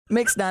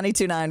Mix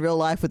 92.9 Real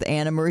Life with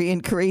Anna Marie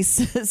and Carice,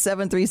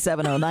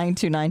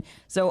 7370929.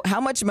 So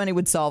how much money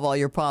would solve all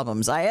your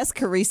problems? I asked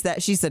Carice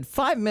that. She said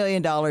 $5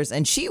 million,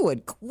 and she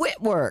would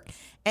quit work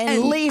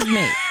and leave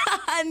me.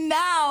 And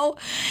now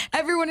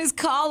everyone is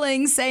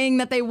calling saying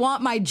that they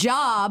want my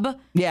job.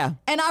 Yeah.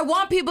 And I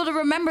want people to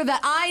remember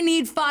that I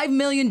need $5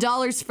 million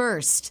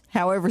first.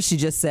 However, she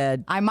just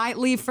said, I might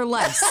leave for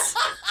less.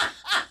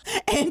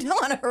 and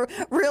on a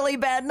really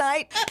bad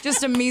night,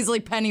 Just a measly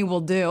penny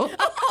will do.